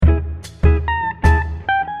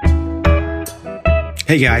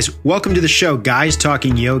Hey guys, welcome to the show, Guys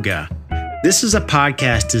Talking Yoga. This is a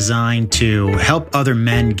podcast designed to help other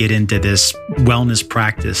men get into this wellness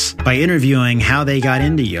practice by interviewing how they got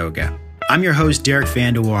into yoga. I'm your host, Derek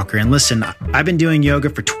Vanderwalker, and listen, I've been doing yoga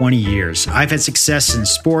for 20 years. I've had success in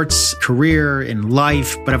sports, career, and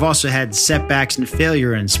life, but I've also had setbacks and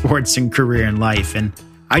failure in sports and career and life, and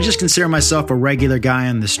I just consider myself a regular guy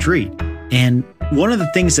on the street. And one of the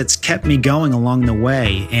things that's kept me going along the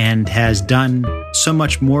way and has done so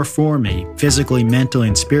much more for me, physically, mentally,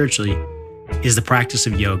 and spiritually, is the practice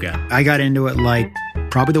of yoga. I got into it like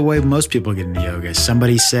probably the way most people get into yoga.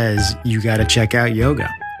 Somebody says, you got to check out yoga.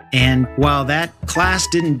 And while that class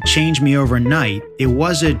didn't change me overnight, it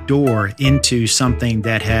was a door into something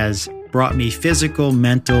that has brought me physical,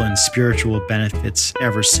 mental, and spiritual benefits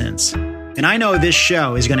ever since. And I know this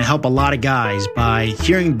show is going to help a lot of guys by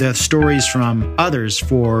hearing the stories from others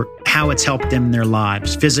for how it's helped them in their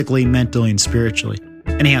lives, physically, mentally, and spiritually.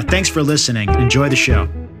 Anyhow, thanks for listening. Enjoy the show.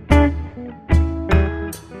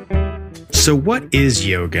 So what is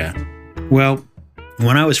yoga? Well,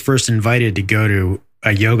 when I was first invited to go to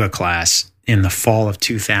a yoga class in the fall of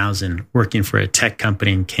 2000, working for a tech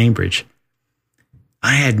company in Cambridge,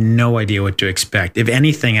 I had no idea what to expect. If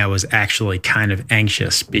anything, I was actually kind of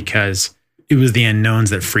anxious because it was the unknowns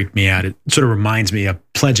that freaked me out. It sort of reminds me of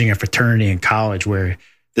pledging a fraternity in college where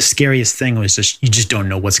the scariest thing was you just don't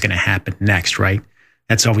know what's going to happen next, right?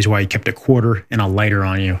 That's always why you kept a quarter and a lighter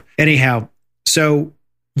on you. Anyhow, so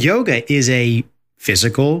yoga is a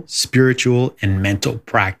physical, spiritual, and mental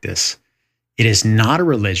practice. It is not a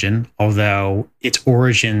religion, although its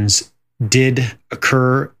origins did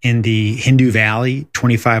occur in the Hindu Valley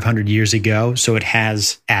 2,500 years ago. So it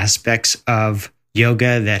has aspects of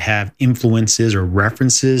yoga that have influences or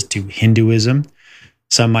references to Hinduism.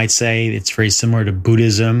 Some might say it's very similar to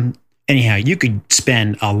Buddhism. Anyhow, you could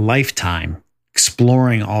spend a lifetime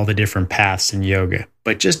exploring all the different paths in yoga.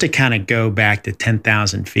 But just to kind of go back to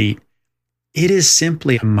 10,000 feet, it is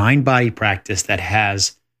simply a mind-body practice that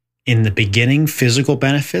has, in the beginning, physical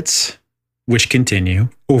benefits, which continue.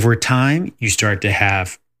 Over time, you start to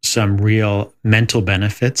have some real mental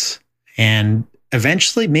benefits. And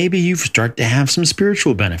eventually, maybe you start to have some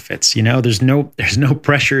spiritual benefits. You know, there's no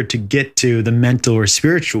pressure to get to the mental or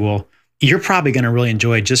spiritual. You're probably going to really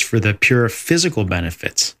enjoy it just for the pure physical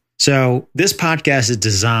benefits. So this podcast is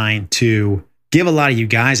designed to give a lot of you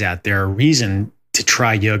guys out there a reason to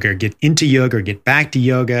try yoga, or get into yoga, or get back to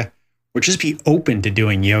yoga, or just be open to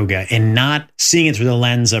doing yoga and not seeing it through the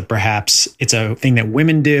lens of perhaps it's a thing that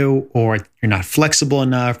women do, or you're not flexible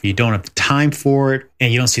enough, you don't have the time for it,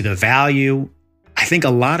 and you don't see the value. I think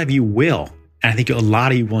a lot of you will, and I think a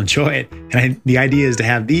lot of you will enjoy it. And the idea is to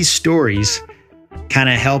have these stories kind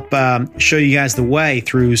of help show you guys the way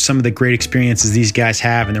through some of the great experiences these guys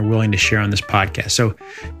have and they're willing to share on this podcast. So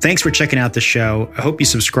thanks for checking out the show. I hope you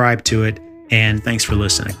subscribe to it, and thanks for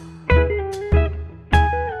listening.